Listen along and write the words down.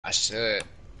I should.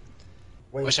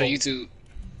 Wait, What's your so YouTube?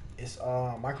 it's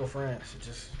Michael France,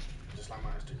 just like my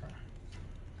Instagram.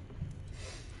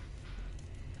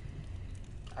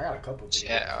 I got a couple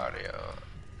Chat videos on. audio.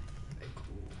 They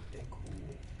cool. They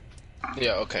cool.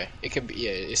 Yeah, okay. It can be. Yeah,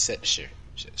 it's set to share.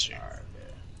 Set to share. All right,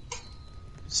 man.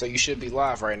 So you should be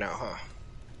live right now, huh?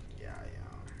 Yeah, yeah.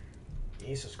 You ain't Let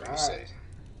me subscribed. see.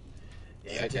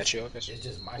 Yeah, Yeah, I got you. I got you. it's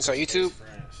just It's on Michael YouTube.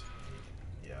 France.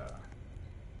 Yeah.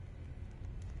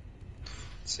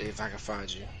 See if I can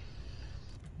find you.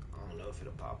 I don't know if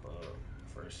it'll pop up.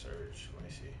 First search. Let me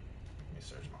see. Let me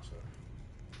search myself.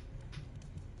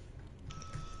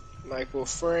 Michael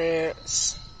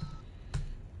France.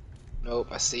 Nope,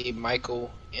 I see Michael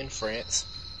in France.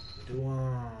 Do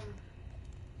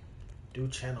do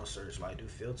channel search, like do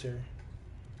filter,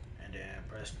 and then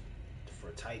press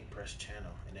for type, press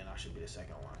channel, and then I should be the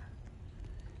second one.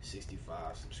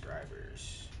 65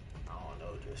 subscribers. I don't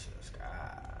know, just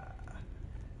subscribe.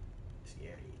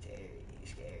 Scary Terry.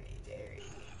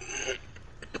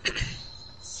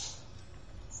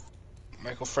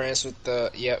 Michael France with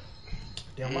the yep.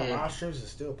 Damn, my live streams is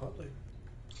still public.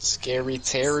 Scary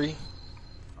Terry.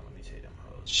 Oh, let me tell you them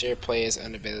hoes. Share play is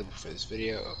unavailable for this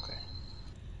video. Okay.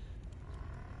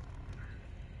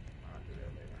 I'll do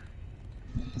that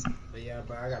later. But yeah,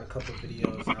 bro, I got a couple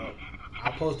videos out.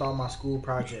 I post all my school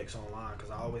projects online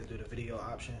because I always do the video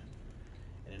option,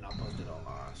 and then I post it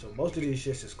online. So most of these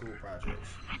shits is school projects.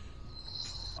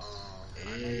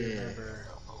 I know you remember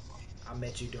I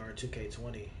met you during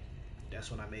 2K20. That's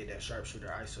when I made that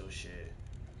sharpshooter ISO shit.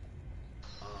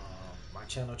 My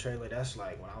channel trailer, that's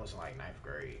like when I was in like 9th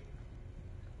grade.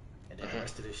 And then the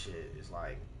rest of this shit is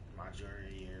like my junior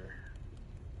year.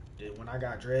 Then when I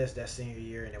got dressed, that's senior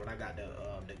year, and then when I got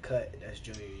the cut, that's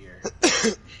junior year.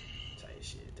 Tight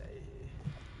shit.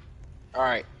 All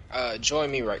right. Join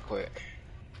me right quick.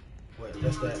 What?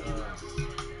 That's that.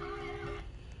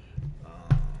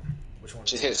 Which one?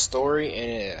 Just hit story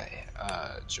and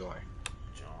join.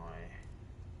 Join.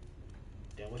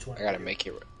 Then which one? I gotta make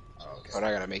it. Oh, okay. But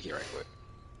I gotta make it right quick.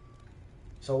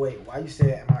 So wait, why you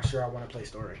said, am I sure I want to play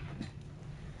story?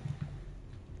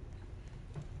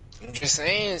 I'm just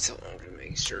saying, so I'm gonna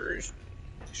make sure it's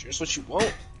what you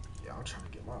want. Yeah, I'm trying to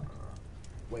get my.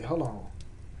 Wait, hold on.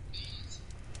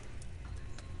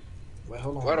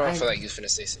 Why do I feel like you're finna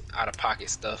say some out of pocket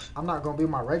stuff? I'm not gonna be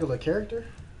my regular character.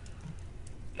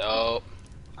 No.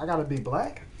 I gotta be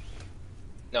black.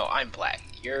 No, I'm black.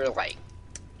 You're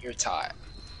Todd.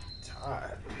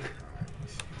 Todd.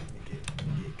 Let me get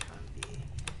comfy.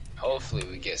 Hopefully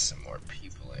we get some more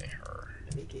people in her.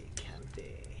 Let me get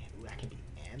comfy. Ooh, I can be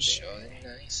Amber. Showing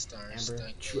nice stars.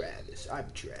 Amber, Travis.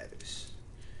 I'm Travis.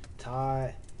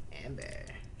 Todd, Amber,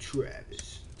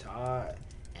 Travis. Todd,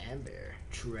 Amber,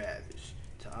 Travis.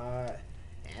 Todd,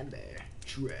 Amber,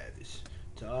 Travis.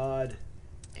 Todd,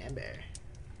 Amber,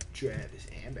 Travis.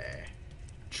 Amber,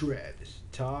 Travis.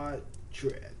 Todd,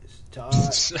 Travis.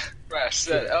 Todd. Bro,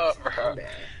 shut up, bro. Amber.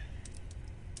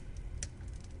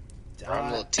 Bro, I'm a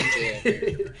little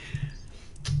TJ.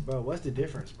 Bro, what's the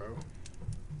difference, bro?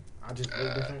 I just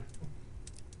look different.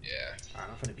 Yeah. Alright,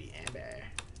 I'm finna be Amber.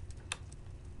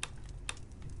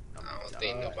 I don't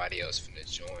think nobody else finna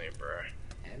join, bro.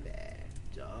 Amber.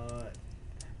 Todd.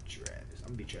 Travis. I'm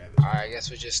gonna be Travis. Alright, I guess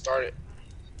we just started.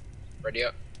 Ready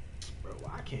up? Bro,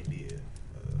 why I can't be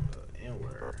a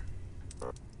N-word?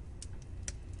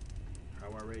 How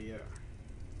I ready up?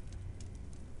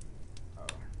 Oh.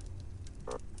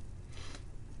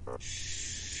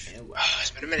 N-word.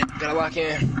 It's been a minute. Gotta lock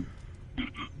in.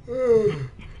 Alright,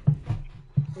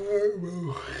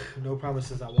 bro. No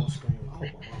promises I won't scream. I hope my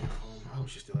mom at home. I hope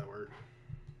she's still at work.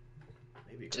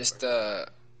 Maybe Just,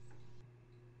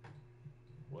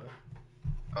 What?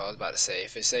 I was about to say,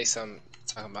 if it say something,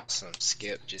 talking about some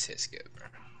skip, just hit skip, bro.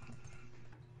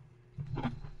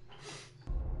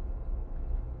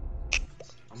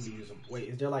 I'm gonna use them. Wait,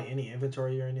 is there like any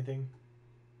inventory or anything?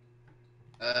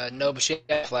 No, but she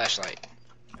had a flashlight.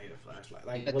 I need a flashlight. You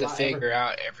Like, have to figure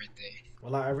out everything.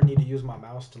 will I ever need to use my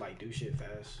mouse to like do shit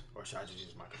fast, or should I just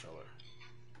use my controller?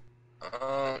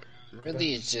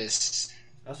 Really, it's just.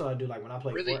 That's what I do. Like when I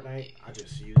play Really? Fortnite, I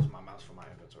just use my mouse for my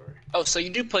inventory. Oh, so you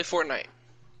do play Fortnite?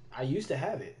 I used to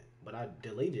have it, but I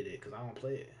deleted it because I don't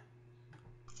play it.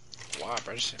 Wow,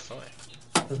 bro, this shit fun.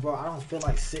 Cause bro, I don't feel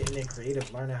like sitting in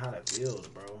creative learning how to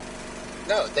build, bro.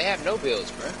 No, they have no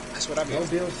builds, bro. That's what I mean. No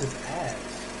builds is ass.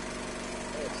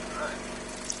 No, it's not.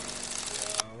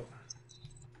 Yo.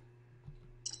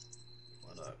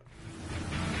 What up?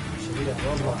 Should we got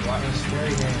Roblox? Scary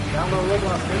game. Download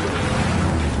Roblox, nigga.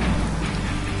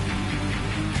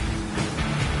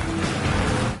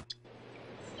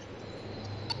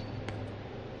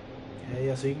 Yeah,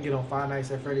 yeah, so you can get on 5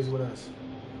 Nights at Freddy's with us.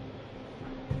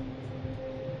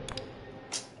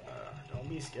 Don't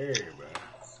be scared, bro.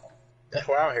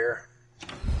 We're out here.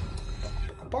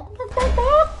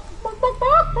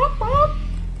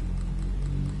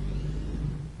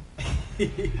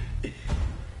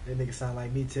 That nigga sound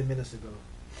like me 10 minutes ago.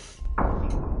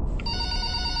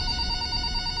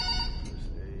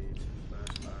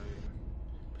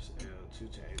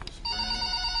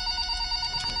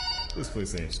 This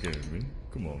place ain't scaring me.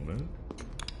 Come on, man.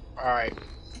 Alright.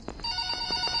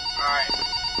 Alright.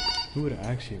 Who would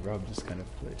actually rob this kind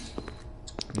of place?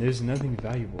 And there's nothing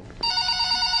valuable.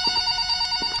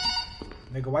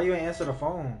 Nigga, why you ain't answer the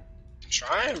phone?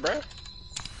 Trying, bro.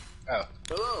 Oh.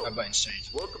 Hello. My button's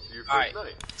changed. Welcome to your Alright. first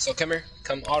night. So come here.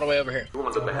 Come all the way over here.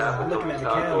 On the behalf I'm of looking at the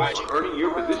Tony camera. Taco, earning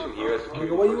your position here as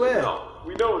security Nigga, where you at? personnel.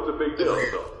 We know it's a big deal, so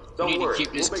You don't need worry. to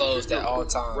keep this We'll make closed sure at you all have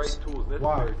the times. right tools necessary.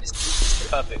 Why? It's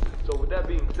perfect. So with that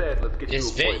being said, let's get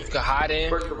This to a vent you point. can hide in.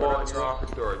 First of all, in your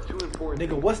office there are 2 important Nigga,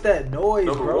 things. what's that noise,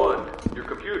 Number bro? 1, your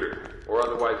computer, or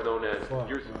otherwise known as Fuck,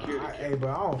 your bro. security camera. Hey, bro,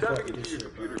 I don't fuck Tapping with into this your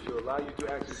shit, bro. computer should allow you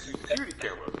to access your security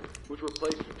cameras, which were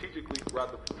placed strategically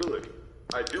throughout the facility.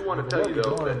 I do want to tell you,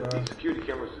 though, doing, that bro? these security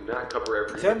cameras do not cover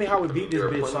every Tell me how we inch. beat this There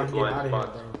are bitch so I plenty can of get blind out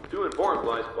of here, spots. 2 important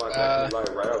blind spots actually lie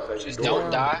right outside Just your door.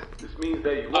 don't die. This means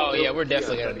that you won't Oh be yeah, able we're to see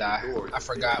definitely gonna outside die. your doors. I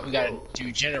forgot. We gotta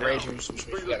do generators, which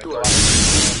we Brings us gotta to go our out.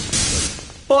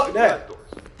 Fuck that. doors.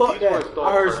 Fuck These were that. installed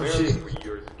I heard some primarily shit. for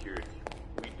your security.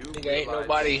 We do Nigga, ain't realize-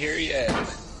 nobody here yet.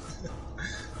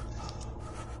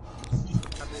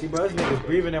 See, bro, this nigga's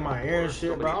breathing in my ear and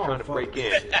shit, bro. I Somebody's trying don't to fuck break with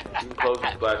in. this shit, bro. You can close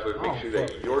this glass door to I make don't sure fuck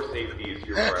that your safety is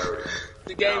your priority.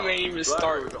 The game Now, ain't even these glass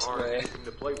started, doors aren't man. anything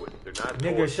to play with. They're not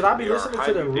Nigga, toys. should I be They are listening to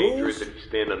highly the dangerous rules? if you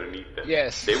stand underneath them.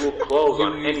 Yes. They will close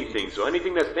on anything, so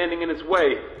anything that's standing in its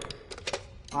way.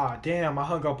 Ah, damn, I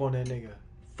hung up on that nigga.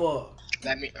 Fuck.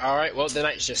 That mean, all right. Well, the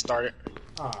night just started.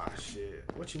 Ah, shit.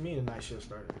 What you mean the night shift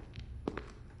started?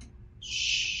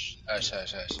 Shh. Hush,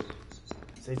 hush, hush.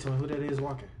 Say to me who that is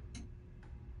walking.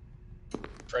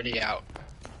 Freddy out.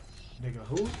 Nigga,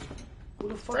 who? Who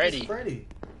the fuck Freddy. is Freddy?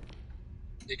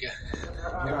 Nigga.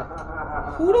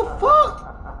 Who the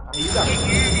fuck? Hey, you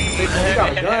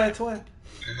got a gun, twin?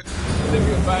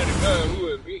 Nigga, find a gun. Who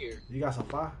would be here? You got some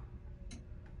fire?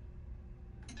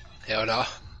 Hell no.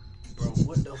 Bro,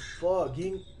 what the fuck?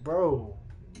 Bro,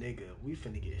 nigga, we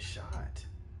finna get shot.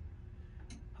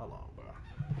 Hold on, bro.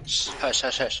 Shh, hush,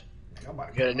 hush, hush. Nigga, I'm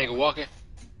about to Got a nigga walking.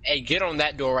 Hey, get on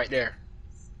that door right there.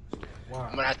 Why?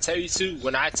 When I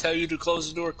tell you to close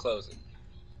the door, close it.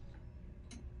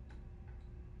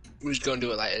 We're just gonna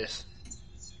do it like this.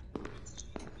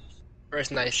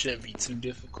 First night shouldn't be too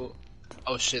difficult.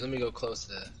 Oh shit, let me go close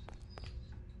to that.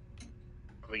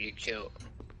 We get killed.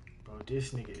 Bro,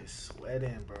 this nigga is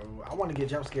sweating, bro. I want to get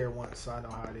jump scared once so I know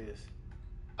how it is.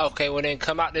 Okay, well then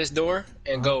come out this door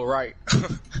and go right.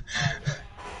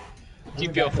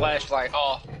 Keep your flashlight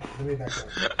off. Let me back up.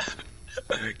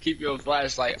 Keep your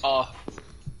flashlight off.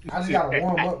 I just gotta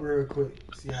warm up real quick.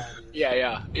 See how it is.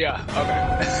 Yeah.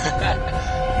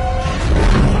 Okay.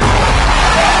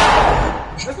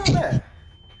 That's not bad.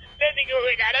 That nigga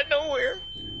went out of nowhere.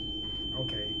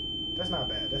 Okay. That's not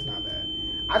bad.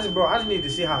 I just need to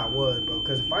see how it was, bro.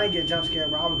 Because if I ain't get jump scared,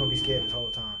 bro, I was gonna be scared this whole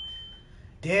time.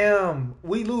 Damn.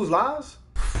 We lose lives?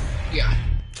 Yeah.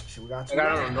 Shit, we got I two.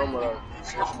 got it on normal though.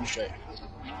 Be straight.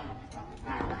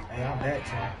 Hey, I'm back,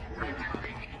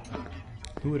 too.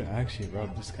 Who would actually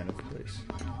rob this kind of place?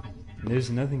 And there's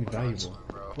nothing valuable.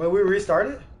 Wait, we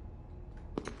restarted?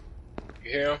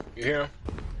 You hear him?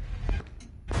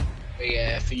 Big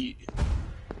ass feet.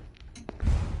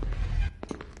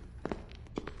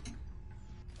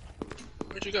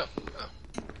 Where'd you go? Oh.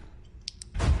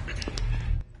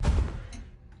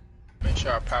 Make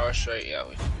sure our power's straight. Yeah,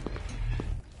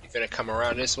 you finna come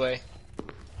around this way?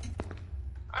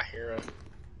 I hear him.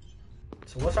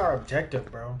 So what's our objective,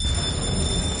 bro?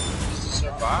 Just to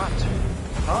survive, dude.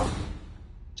 Huh?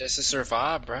 Just to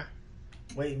survive, bruh.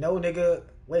 Wait, no, nigga.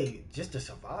 Wait, just to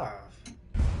survive.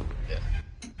 Yeah.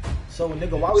 So,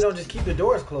 nigga, why we don't just keep the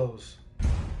doors closed?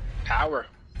 Power.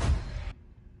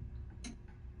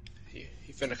 He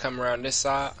finna come around this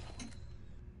side.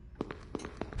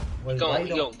 Wait, He why gonna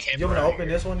you camp want to around open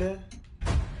here. this one then?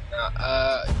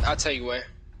 I'll tell you when.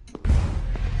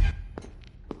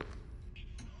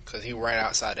 Cause he right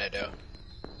outside that door.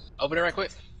 Open it right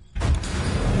quick.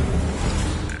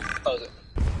 Close it.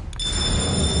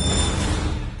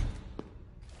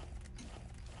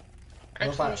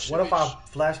 What if I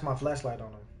flash my flashlight on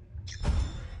him?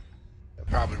 He'll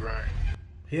probably run.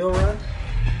 He'll run?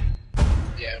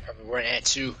 Yeah, he'll probably run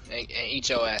at you and eat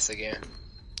your ass again.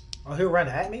 Oh, he'll run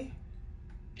at me?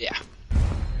 Yeah.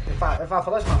 If I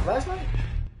flash my flashlight?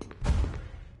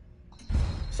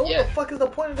 So what Yeah. the fuck is the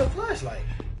point of the flashlight?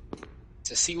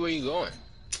 To see where you going.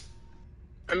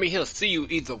 I mean, he'll see you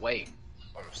either way.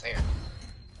 What I'm saying.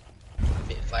 I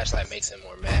think the flashlight makes him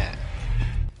more mad.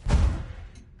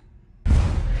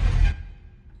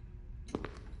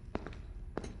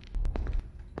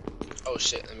 Oh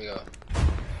shit, let me go.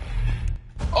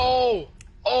 Oh!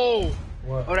 Oh!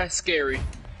 What? Oh, that's scary.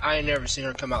 I ain't never seen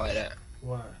her come out like that.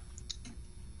 What?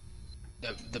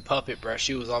 The puppet, bro.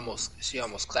 She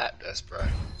almost clapped us, bro.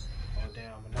 Oh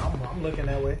damn! But now I'm looking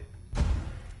that way.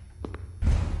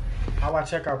 How I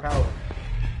check our power?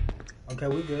 Okay,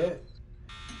 we good.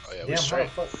 Oh yeah, we Damn, straight.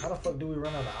 how the fuck do we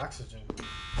run out of oxygen?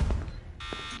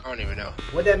 I don't even know.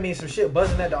 What that mean? Some shit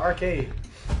buzzing at the arcade.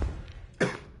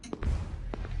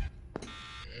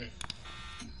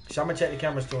 So I'm gonna check the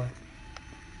cameras, toy.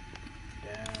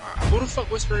 Damn. Who the fuck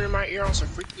whispering in my ear on some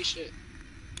freaky shit?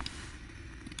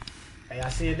 Hey, I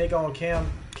see a nigga on cam.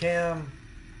 Yeah,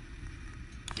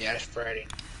 that's Freddy.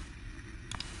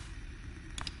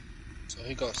 So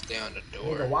he gonna stay on the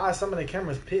door. Nigga, why is some of the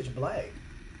cameras pitch black?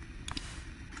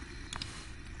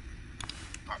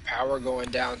 Our power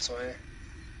going down, twin.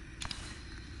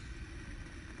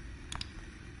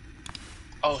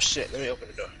 Oh shit, let me open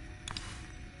the door.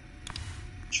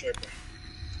 Tripping.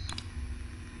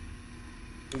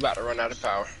 We about to run out of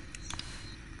power.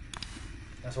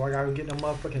 That's why I gotta get them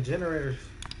motherfucking generators.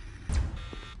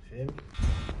 Feel me?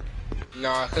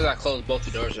 Nah, cause I closed both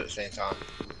the doors at the same time.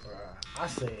 Bruh,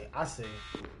 I say,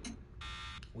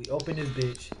 we open this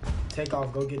bitch, take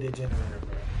off, go get that generator,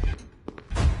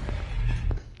 bro.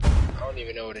 I don't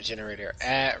even know where the generator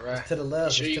at, bro. It's to the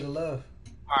left, Sure it's you- to the left.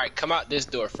 Alright, come out this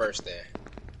door first then.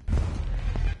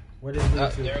 Where does it lead Oh,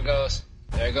 to? there it goes.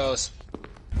 There it goes.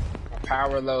 Our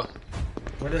power low.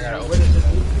 Where does I gotta where does this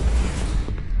lead to?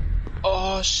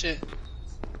 Oh shit.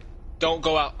 Don't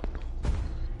go out.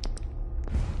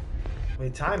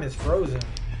 Wait, time is frozen.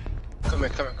 Come here,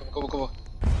 come on.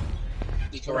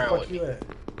 Sneak Where the around fuck with you me. at?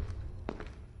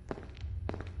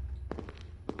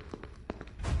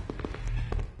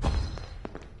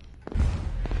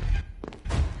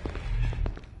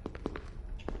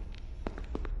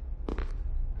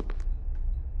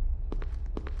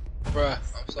 Bruh,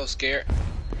 I'm so scared.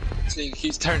 This nigga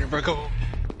keeps turning, bro. Come on.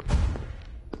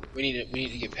 We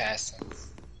need to get past him.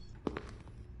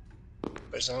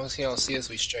 But as long as he don't see us,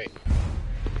 we straight.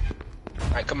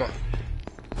 Alright, come on.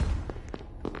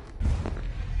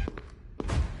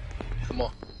 Come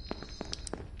on.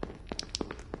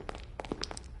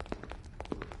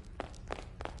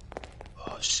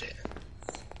 Oh shit.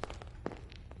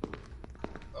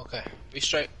 Okay, we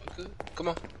straight. We good. Come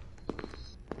on.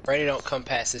 Freddy don't come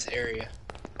past this area.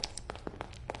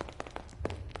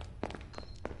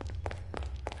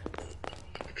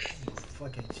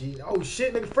 Fucking G. Oh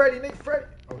shit, nigga Freddy.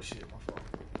 Oh shit, my fault.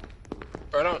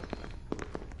 Bro, don't.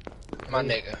 My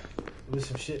nigga. It was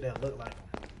some shit that looked like him.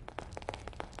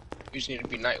 You just need to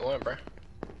be night one, bro.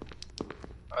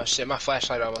 Oh shit, my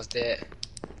flashlight almost dead.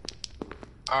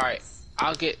 Alright,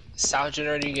 I'll get south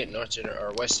generator, you get north generator,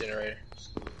 or west generator.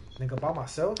 Nigga, by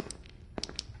myself?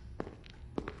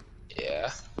 Yeah.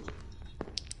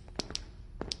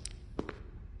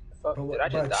 Fuck, But, did I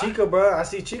just but die? Chica, bro. I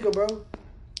see Chica, bro.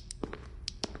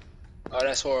 Oh,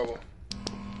 that's horrible.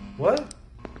 What?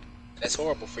 That's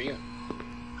horrible for you.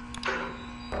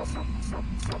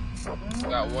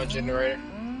 Got one generator.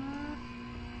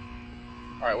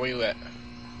 Alright, where you at?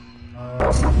 I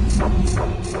just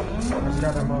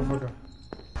got that motherfucker.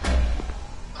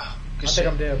 Good I shit. think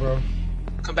I'm dead, bro.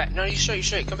 Come back. No, you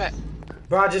straight, come back.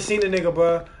 Bro, I just seen the nigga,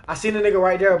 bro. I seen the nigga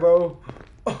right there, bro.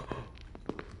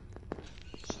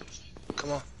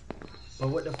 Come on. But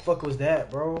what the fuck was that,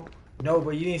 bro? No,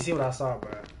 bro, you didn't see what I saw,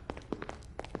 bro.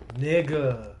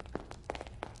 Nigga.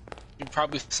 You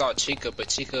probably saw Chica, but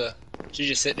Chica, she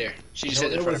just sit there. She just No,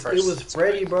 sit there for the it first. was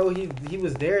Freddy, bro. He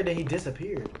was there, then he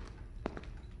disappeared.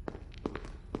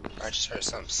 I just heard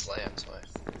something slam, so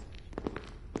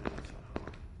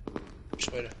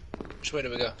Which way do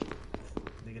we go?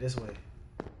 Nigga, this way.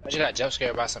 I just got jump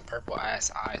scared by some purple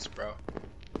ass eyes, bro.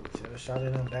 Should've shot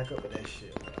at him back up with that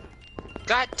shit, bro.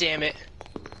 God damn it.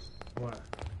 What?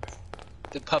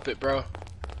 The puppet, bro.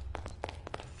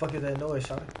 Fuck is that noise,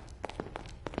 shot?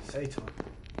 Say to him.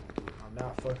 I'm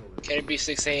not fucking with it. Can it be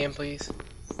 6 a.m., please?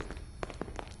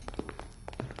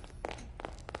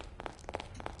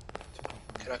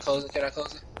 Can I close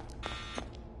it?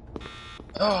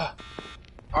 Oh.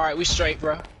 Alright, we straight,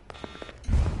 bro.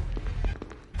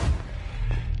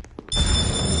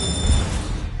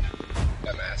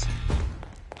 Dumbass.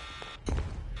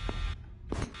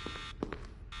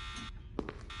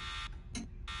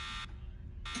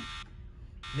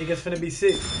 Niggas finna be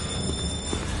sick.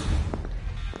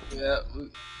 Yeah, we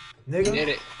Nigga. did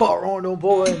it. Fuck on them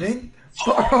boy, nigga.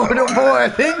 Fuck on them boy,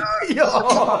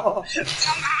 nigga.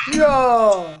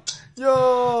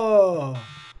 Yo.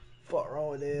 Fuck wrong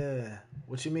with that.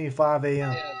 What you mean 5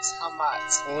 a.m.? Yeah, talking about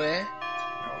twin.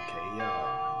 Okay,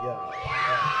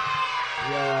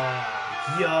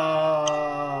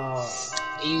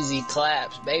 Easy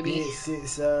claps, baby. Big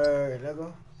 6,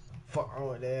 nigga. Fuck wrong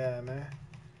with that, man.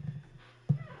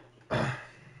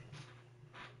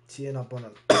 Teeing up on a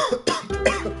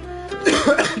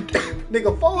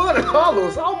nigga,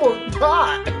 $400. I almost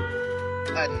died.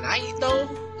 A night though?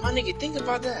 My nigga, think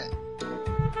about that.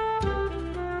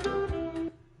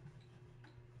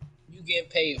 You getting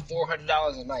paid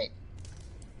 $400 a night.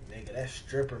 Nigga, that's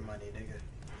stripper money, nigga.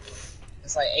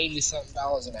 It's like $80-something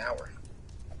an hour.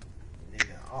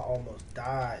 Nigga, I almost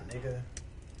died, nigga.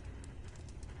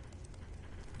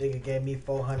 Nigga gave me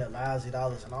 $400 lousy and I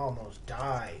almost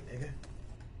died, nigga.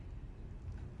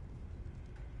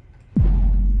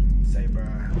 Say, bro, I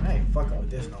ain't fucking with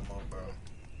this no more, bro.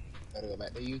 Gotta go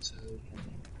back to YouTube.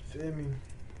 Feel me?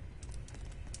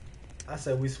 I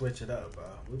said we switch it up, bro.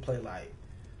 We play like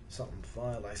something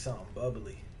fun, like something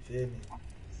bubbly. Feel me?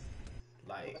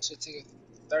 Like That should take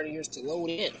 30 years to load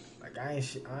in. Like I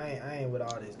ain't with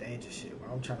all this danger shit.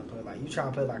 Bro. I'm trying to play like you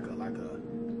trying to play like a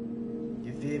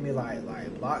you feel me like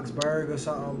Bloxburg or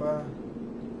something, bro.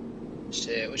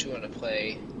 Shit, what you want to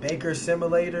play? Baker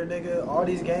Simulator, nigga. All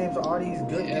these games, all these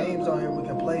good games on here we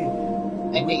can play.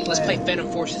 Hey, nigga, let's play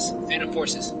Phantom Forces. Phantom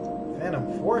Forces. Phantom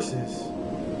Forces.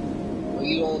 Well,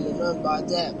 you don't know nothing about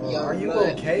that, bro. Are you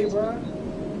okay, bro?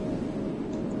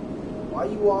 Why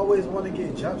you always want to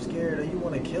get jump scared or you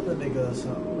want to kill a nigga or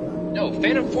something, bro? No,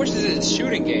 Phantom Forces is a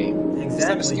shooting game.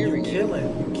 Exactly. You killing.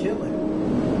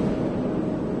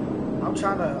 I'm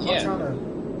trying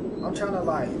to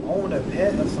like own a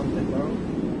pet or something, bro.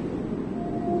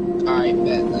 Alright,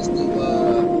 bet. Let's do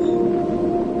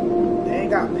They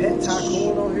ain't got Pet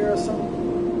Tycoon on here or something.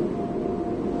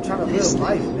 I'm trying to live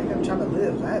life, nigga. I'm trying to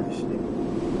live lavish, nigga.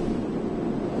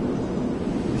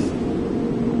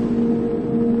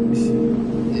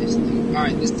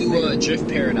 Alright, let's do Drift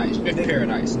Paradise. Drift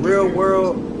Paradise. Real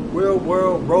world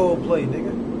role play,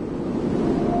 nigga.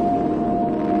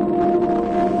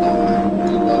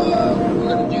 We're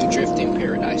gonna do Drifting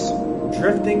Paradise.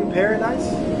 Drifting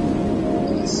Paradise?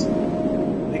 Yes.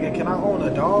 Nigga, can I own a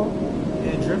dog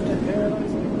in Drifting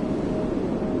Paradise?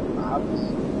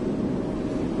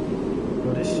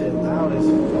 Bro, this shit loud as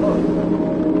fuck.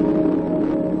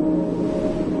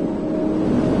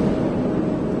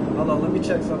 Hold on, let me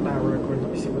check something out real quick. Let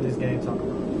me see what this game talking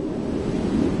about.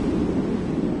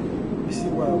 Let me see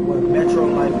what Metro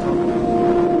Life talking about.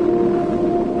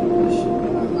 This shit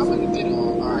loud as I'm gonna get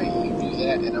on. Alright, you do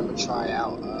that, and I'm gonna try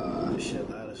out This shit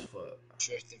loud as fuck.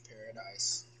 Drifting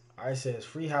Paradise. Alright, says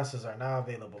free houses are now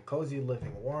available. Cozy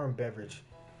living, warm beverage,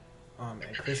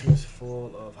 and Christmas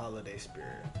full of holiday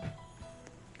spirit.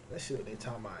 Let's see what they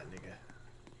talking about, nigga.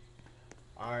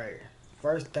 Alright,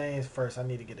 first things first, I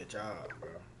need to get a job, bro.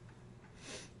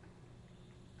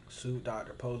 Suit,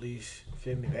 doctor, police,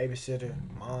 feel me, babysitter,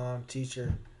 mom,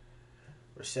 teacher,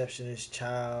 receptionist,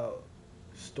 child,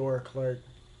 store clerk,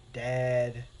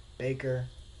 dad, baker.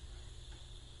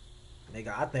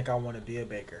 Nigga, I think I want to be a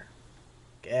baker.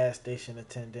 Gas station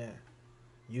attendant,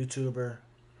 YouTuber,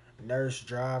 nurse,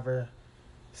 driver,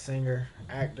 singer,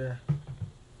 actor,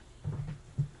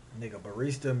 nigga,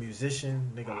 barista,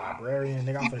 musician, nigga, librarian.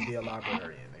 Nigga, I'm finna be a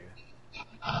librarian,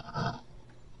 nigga.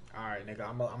 Alright, nigga,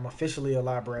 I'm officially a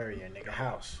librarian, nigga.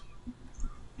 Houses,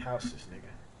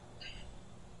 nigga.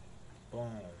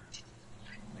 Boom.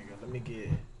 Nigga, let me get...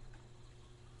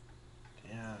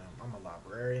 Damn, I'm a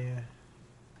librarian.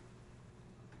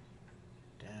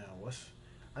 Damn,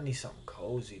 I need something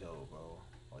cozy, though, bro.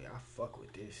 Oh, yeah, I fuck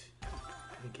with this.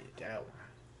 Let me get that one.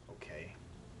 Okay.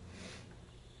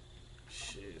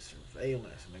 Shit,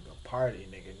 surveillance, nigga. Party,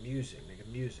 nigga.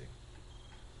 Music.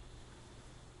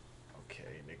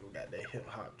 Okay, nigga, we got that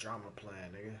hip-hop drama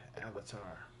playing, nigga.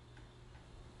 Avatar.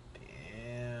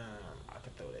 Damn. I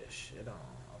can throw that shit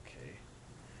on. Okay.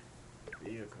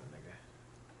 Vehicle,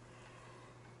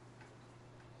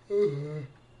 nigga.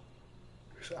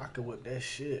 So I could whip that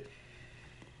shit.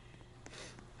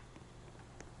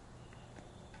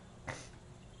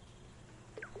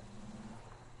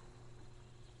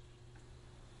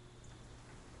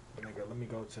 Nigga, let me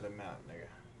go to the map, nigga.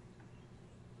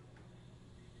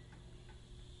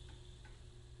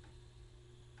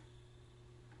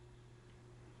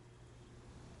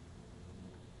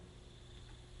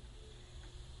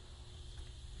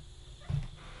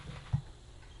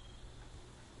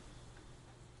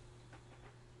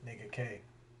 K.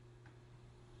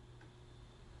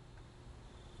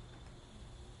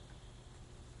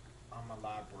 I'm a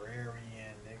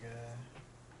librarian, nigga.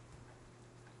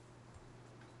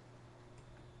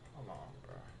 Hold on,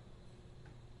 bro.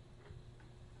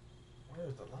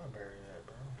 Where's the library at,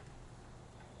 bro?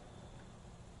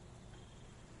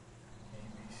 A,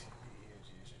 B, C, D, E, F, G,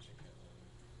 H, I, J, K, L, M,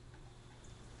 N.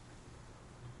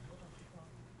 What the fuck?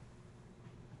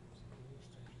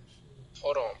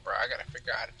 Hold on, bro. I gotta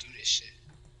figure out how to do this shit.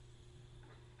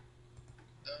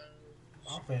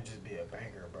 I'm finna just be a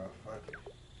banker, bro. Fuck it.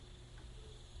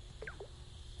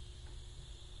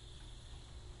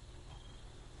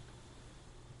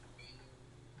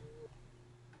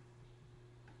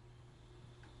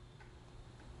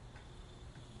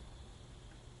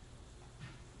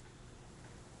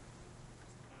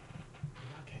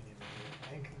 I can't even be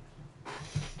a banker.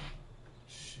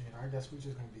 Shit, I guess we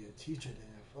just gonna be a teacher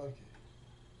then. Fuck it.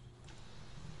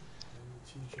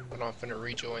 Teacher, Hold on, I'm finna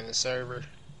rejoin the server.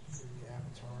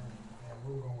 avatar. Man,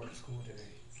 we were gonna go to school today.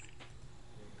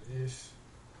 This.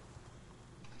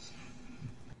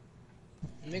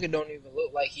 Nigga don't even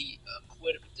look like he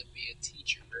equipped to be a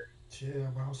teacher, bro. Chill,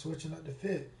 bro. I'm switching up the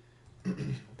fit.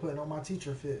 Putting on my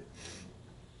teacher fit.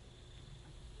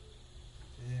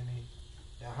 You hear me?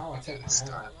 Now, how I take my hat off?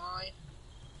 Skyline.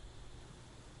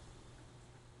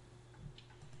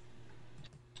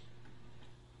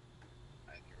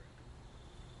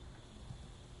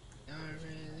 Not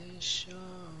really sure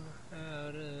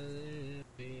how to live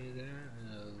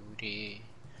without it.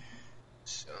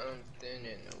 Something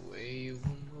in the way you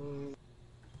move,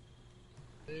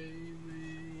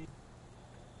 baby.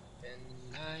 And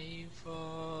life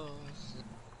falls.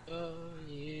 Oh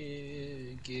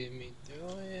yeah, get me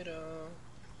through it all.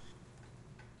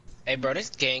 Hey, bro, this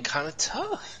game kind of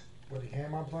tough. What, the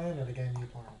game I'm playing or the game you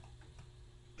playing?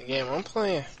 The game I'm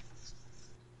playing.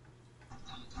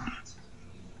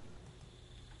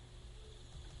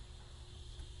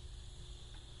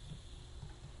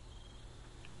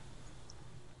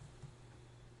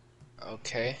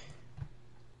 Okay.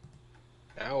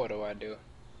 Now what do I do?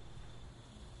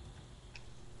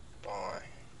 Fine.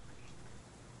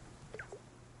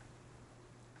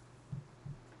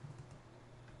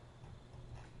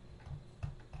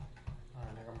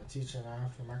 Alright, nigga, I'm a teacher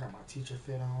now. I got my teacher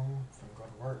fit on. Finna go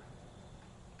to work.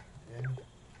 Feel me?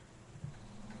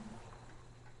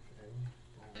 Feel me?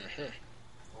 Boom.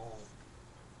 Boom.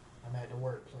 I'm at the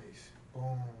workplace.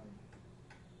 Boom.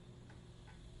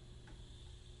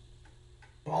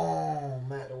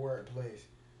 Boom. At the workplace.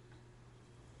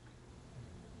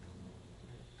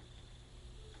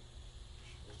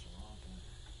 What's the wrong thing?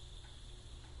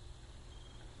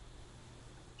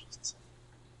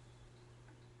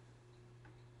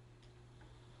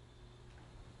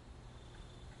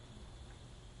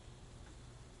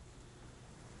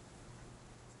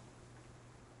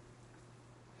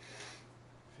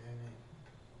 Feel me?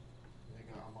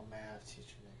 Nigga, I'm a math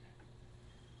teacher, nigga.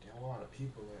 Damn, where all the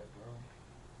people at, bro?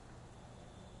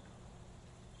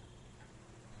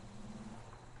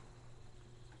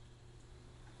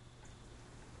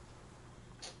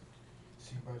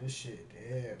 See, bro, this shit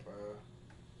dead, bro.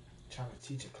 Trying to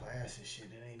teach a class and shit,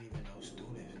 it ain't even no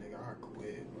students, nigga. I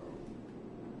quit, bro.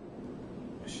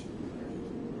 That shit crazy,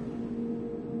 bro.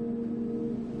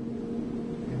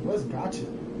 And what's gotcha?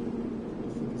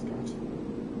 What the fuck is gotcha?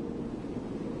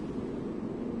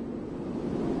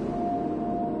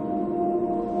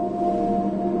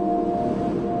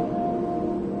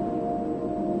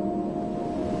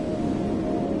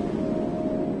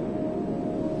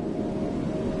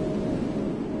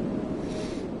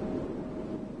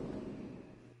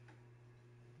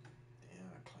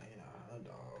 Damn, claim a hot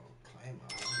dog. Claim a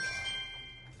hot dog.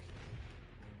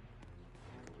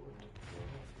 What the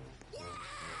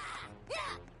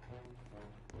fuck?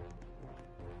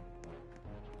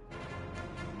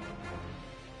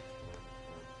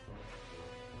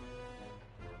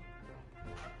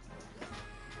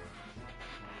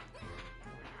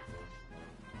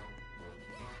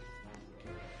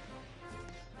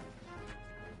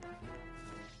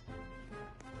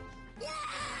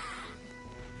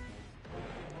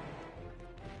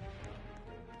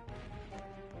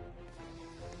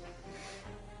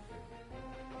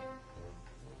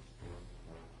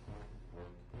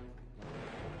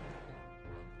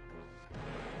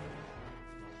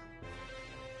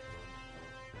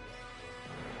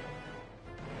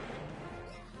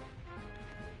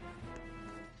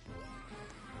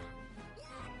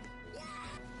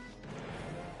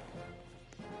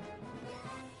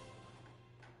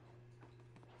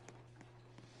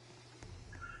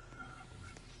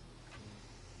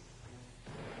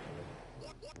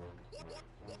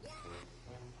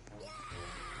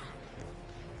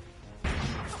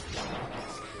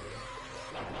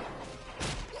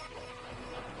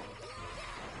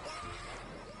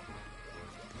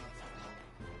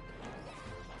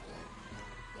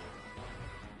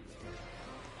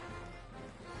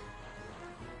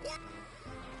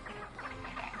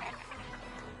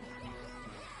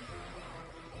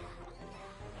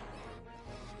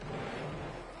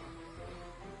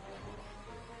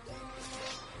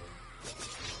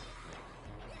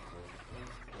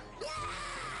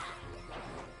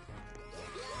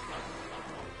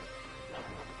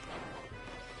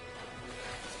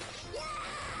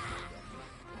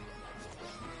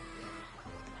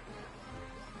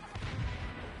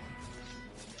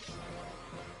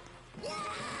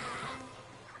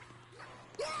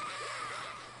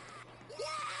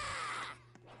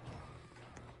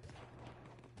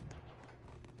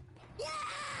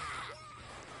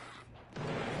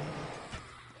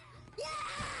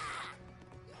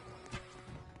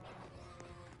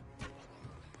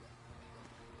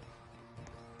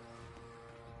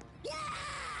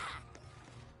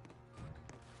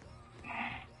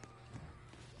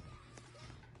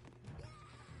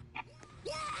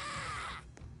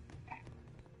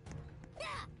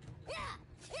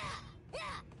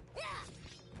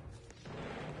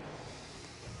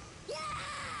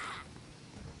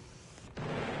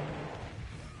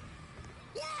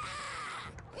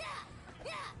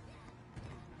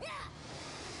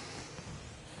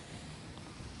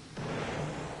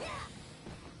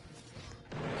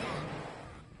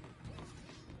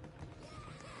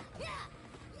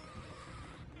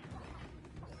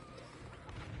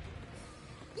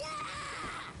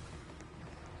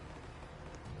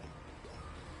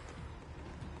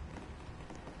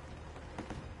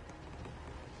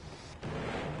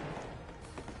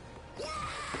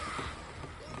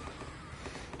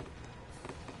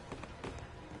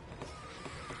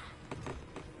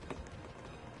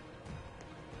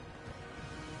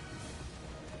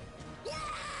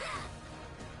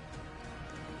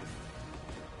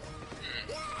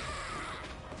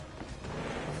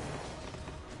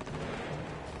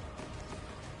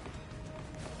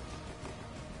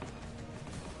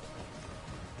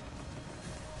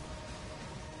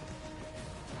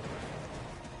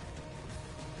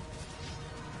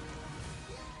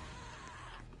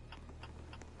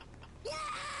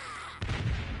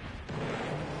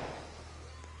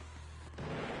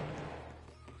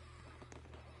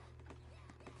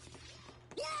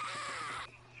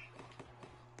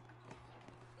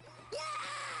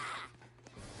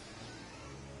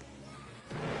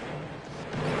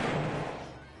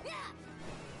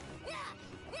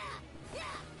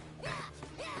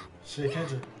 Shit,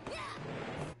 Kendrick.